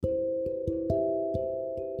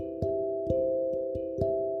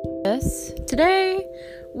Today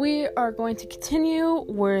we are going to continue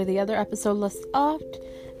where the other episode left off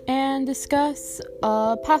and discuss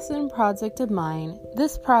a passion project of mine.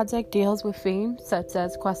 This project deals with themes such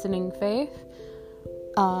as questioning faith,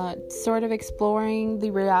 sort of exploring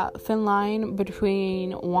the thin line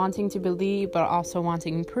between wanting to believe but also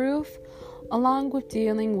wanting proof, along with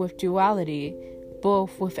dealing with duality,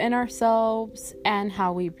 both within ourselves and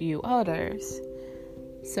how we view others.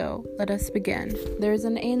 So, let us begin. There is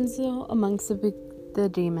an angel amongst the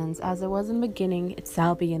demons, as it was in the beginning, it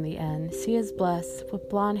shall be in the end. She is blessed with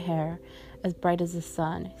blonde hair, as bright as the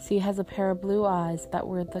sun. She has a pair of blue eyes that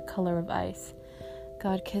were the color of ice.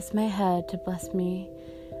 God kissed my head to bless me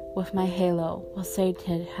with my halo, while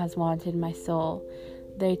Satan has wanted my soul.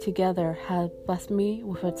 They together have blessed me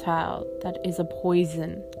with a child that is a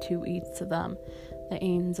poison to each of them, the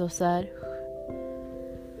angel said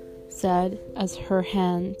as her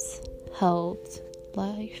hands held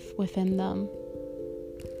life within them.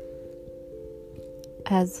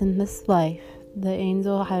 As in this life, the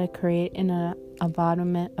angel had to create an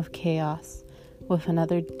embodiment of chaos with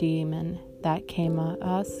another demon that came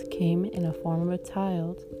in a form of a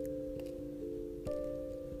child.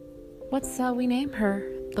 What shall we name her?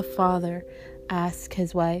 The father asked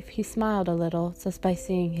his wife. He smiled a little just by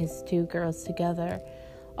seeing his two girls together.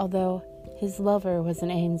 Although his lover was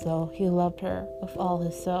an angel, he loved her with all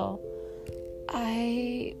his soul.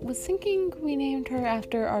 I was thinking we named her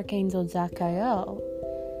after Archangel Jackiel.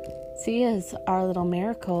 She is our little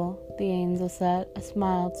miracle, the angel said, a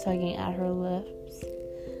smile tugging at her lips,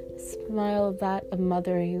 a smile that of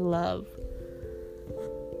motherly love.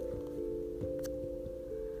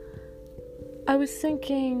 I was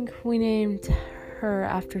thinking we named her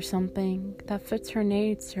after something that fits her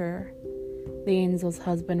nature, the angel's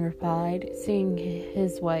husband replied, seeing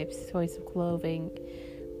his wife's choice of clothing,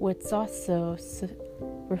 which also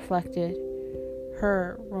reflected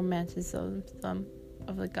her romanticism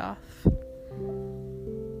of the Goth.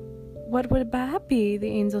 What would that be? The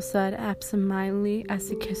angel said absentmindedly as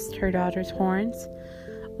he kissed her daughter's horns.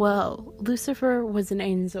 Well, Lucifer was an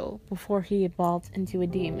angel before he evolved into a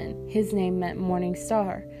demon. His name meant morning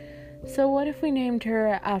star. So what if we named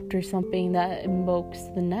her after something that invokes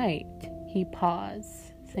the night? He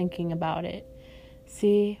paused, thinking about it.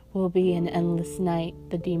 Sea will be an endless night,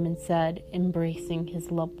 the demon said, embracing his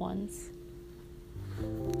loved ones.